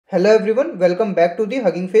Hello everyone, welcome back to the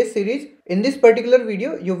Hugging Face series. In this particular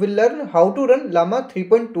video, you will learn how to run LLAMA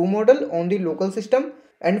 3.2 model on the local system,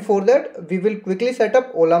 and for that we will quickly set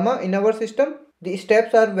up Ollama in our system. The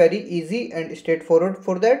steps are very easy and straightforward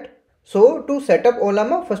for that. So to set up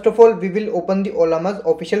Ollama, first of all we will open the Ollama's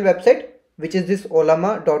official website, which is this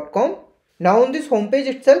ollama.com. Now on this homepage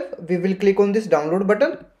itself, we will click on this download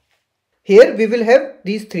button. Here we will have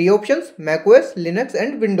these three options: macOS, Linux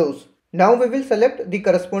and Windows. Now we will select the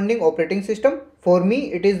corresponding operating system. For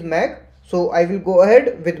me it is Mac, so I will go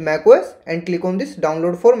ahead with macOS and click on this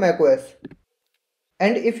download for macOS.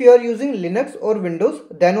 And if you are using Linux or Windows,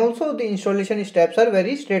 then also the installation steps are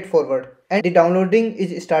very straightforward. And the downloading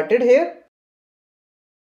is started here.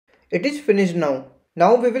 It is finished now.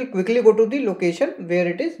 Now we will quickly go to the location where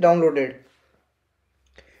it is downloaded.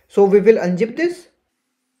 So we will unzip this.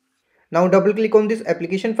 Now double click on this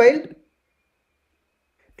application file.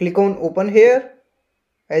 Click on open here.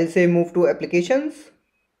 I'll say move to applications.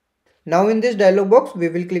 Now in this dialog box we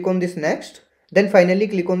will click on this next. Then finally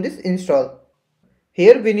click on this install.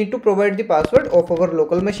 Here we need to provide the password of our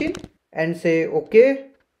local machine and say OK.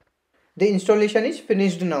 The installation is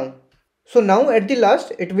finished now. So now at the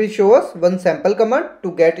last it will show us one sample command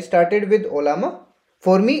to get started with Ollama.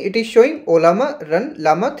 For me it is showing Ollama Run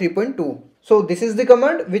LLAMA 3.2. So this is the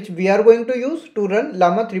command which we are going to use to run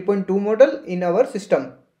LLAMA 3.2 model in our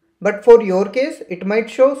system. But for your case, it might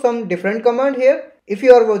show some different command here if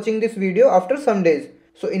you are watching this video after some days.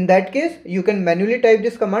 So in that case, you can manually type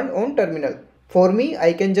this command on terminal. For me,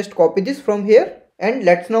 I can just copy this from here, and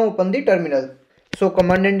let's now open the terminal. So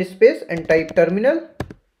command and space and type terminal.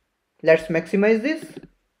 Let's maximize this.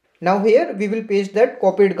 Now here we will paste that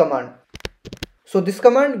copied command. So this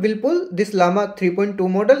command will pull this LLAMA 3.2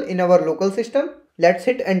 model in our local system. Let's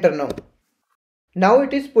hit enter now. Now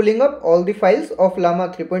it is pulling up all the files of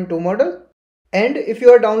LLAMA 3.2 model, and if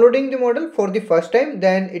you are downloading the model for the first time,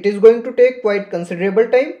 then it is going to take quite considerable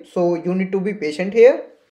time, so you need to be patient here.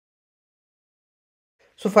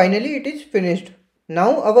 So finally it is finished.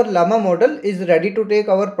 Now our LLAMA model is ready to take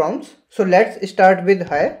our prompts. So let's start with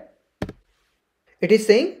hi. It is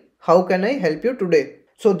saying, how can I help you today?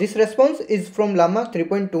 So this response is from LLAMA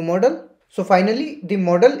 3.2 model. So finally the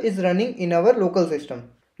model is running in our local system.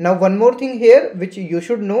 Now one more thing here which you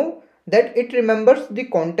should know, that it remembers the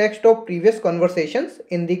context of previous conversations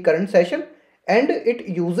in the current session, and it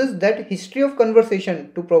uses that history of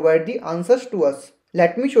conversation to provide the answers to us.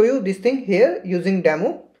 Let me show you this thing here using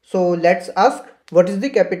demo. So let's ask, what is the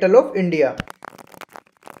capital of India?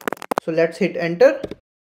 So let's hit enter.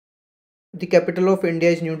 The capital of India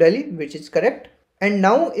is New Delhi, which is correct. And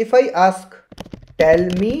now if I ask, tell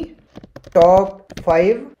me top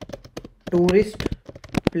 5 tourist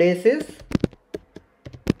places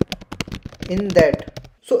in that.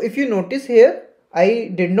 So if you notice here,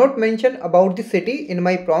 I did not mention about the city in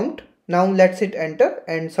my prompt. Now let's hit enter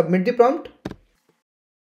and submit the prompt.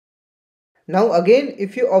 Now again,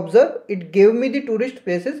 if you observe, it gave me the tourist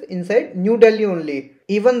places inside New Delhi only,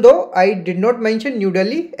 even though I did not mention New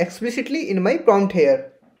Delhi explicitly in my prompt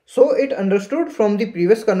here. So it understood from the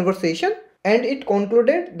previous conversation and it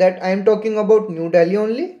concluded that I am talking about New Delhi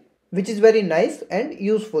only, which is very nice and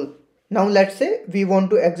useful. Now let's say we want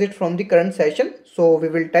to exit from the current session. So we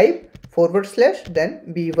will type /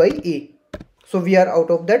 then BYE. So we are out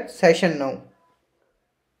of that session now.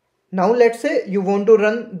 Now let's say you want to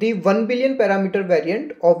run the 1 billion parameter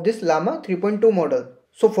variant of this LLAMA 3.2 model.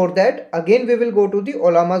 So for that, again we will go to the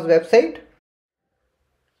Ollama's website.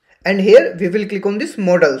 And here we will click on this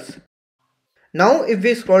models. Now if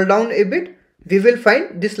we scroll down a bit, we will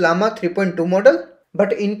find this LLAMA 3.2 model.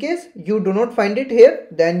 But in case you do not find it here,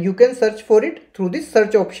 then you can search for it through this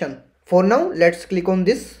search option. For now, let's click on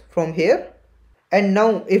this from here. And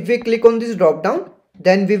now if we click on this drop down,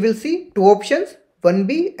 then we will see two options,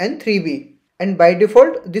 1B and 3B. And by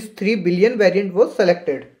default, this 3 billion variant was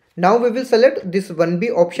selected. Now we will select this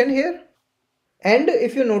 1B option here. And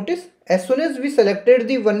if you notice, as soon as we selected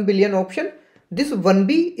the 1 billion option, this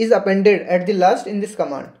 1B is appended at the last in this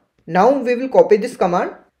command. Now we will copy this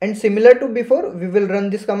command. And similar to before, we will run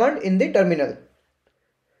this command in the terminal.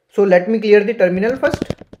 So let me clear the terminal first.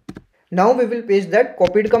 Now we will paste that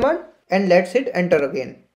copied command and let's hit enter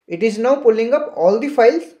again. It is now pulling up all the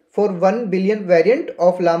files for 1 billion variant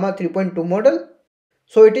of LLAMA 3.2 model.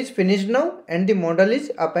 So it is finished now and the model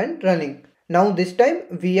is up and running. Now this time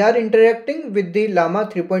we are interacting with the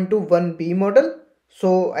LLAMA 3.2 1B model.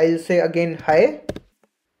 So I'll say again hi.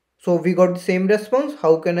 So we got the same response,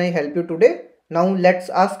 how can I help you today? Now let's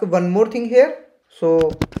ask one more thing here. So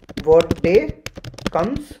what day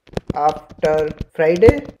comes after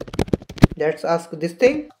Friday? Let's ask this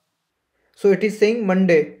thing. So it is saying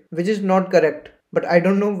Monday, which is not correct. But I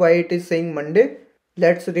don't know why it is saying Monday.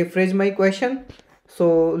 Let's rephrase my question.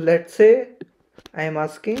 So let's say I am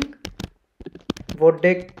asking what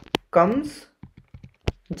day comes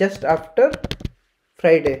just after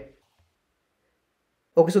Friday.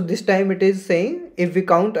 Okay, so this time it is saying if we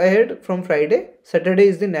count ahead from Friday, Saturday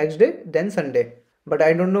is the next day, then Sunday. But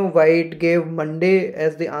I don't know why it gave Monday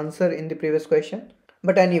as the answer in the previous question.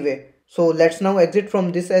 But anyway, so let's now exit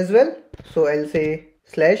from this as well. So I'll say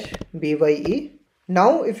 /bye.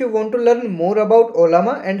 Now if you want to learn more about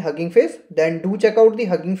Ollama and Hugging Face, then do check out the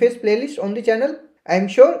Hugging Face playlist on the channel. I'm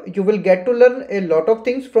sure you will get to learn a lot of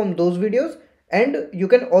things from those videos, and you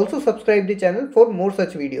can also subscribe the channel for more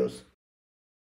such videos.